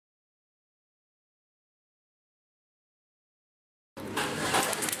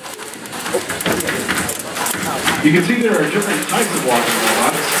You can see there are different types of walking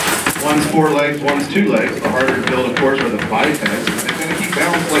robots. One's 4 legs, one's 2 legs. The harder to build, of course, are the bipeds. They're going to keep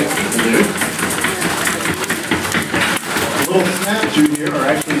balance like people do. The little snaps through here are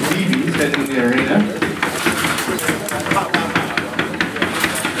actually BBs heading in the arena.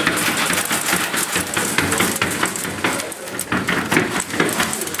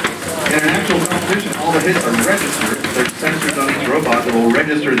 In an actual competition, all the hits are registered. There's sensors on each robot that will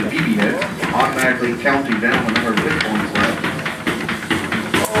register the BB hits, automatically counting down the number of hit points left.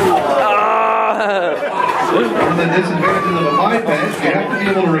 One of the disadvantages of a biped, you have to be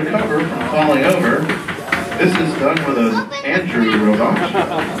able to recover from falling over. This is done with an Andrew robot.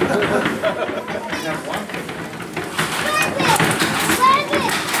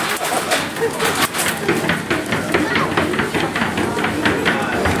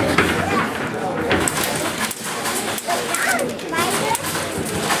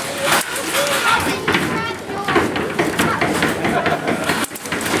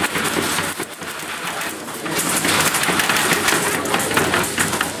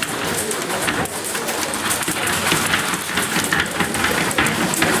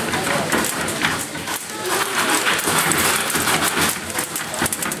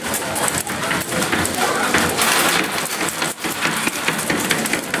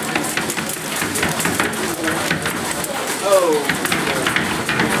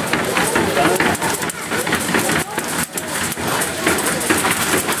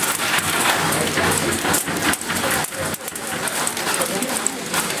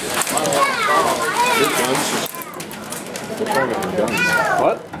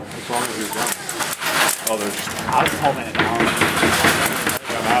 What? What's wrong with your gun? Oh, there's... I was just holding it down.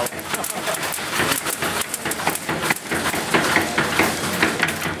 I'm out.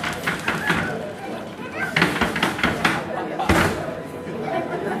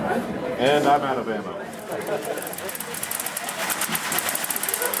 And I'm out of ammo.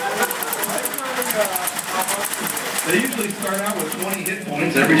 They usually start out with 20 hit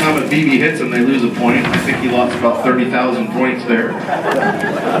points. Every time a BB hits them, they lose a point. I think he lost about 30,000 points there.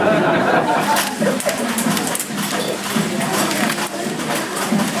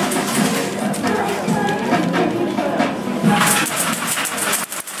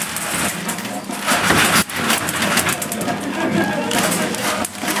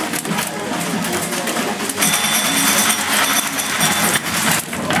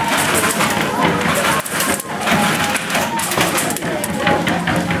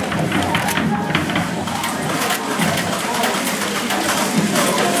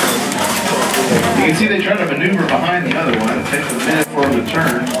 You can see they try to maneuver behind the other one. It takes a minute for them to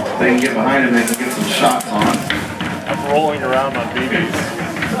turn. They can get behind him and they can get some shots on. I'm rolling around on BBs.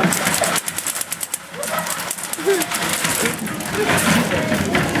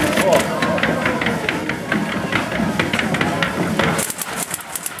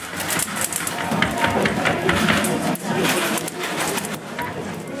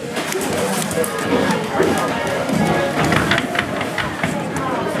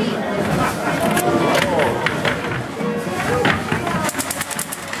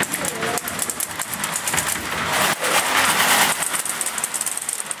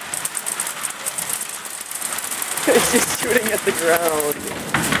 It's just shooting at the ground.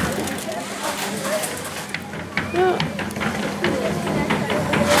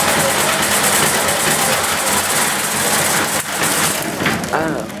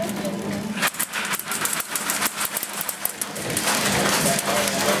 Oh.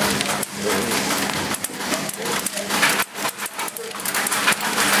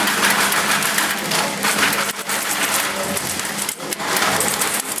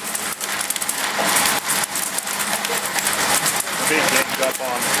 Big ganged up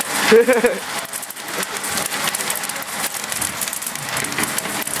on.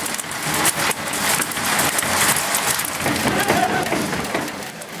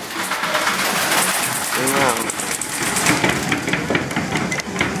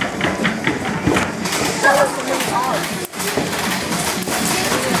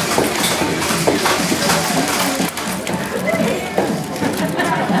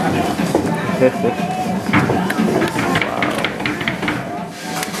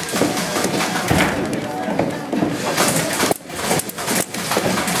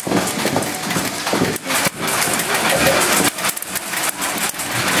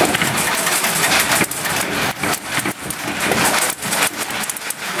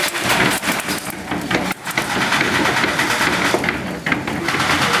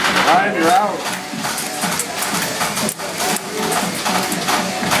 Ryan, you're out.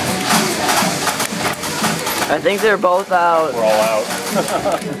 I think they're both out. We're all out.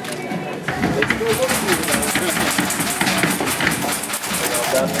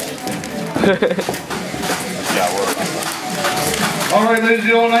 Yeah, we're. All right, ladies and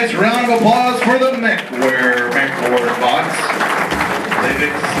gentlemen, nice round of applause for the Mech bots. They've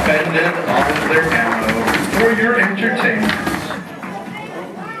expended all of their ammo for your entertainment.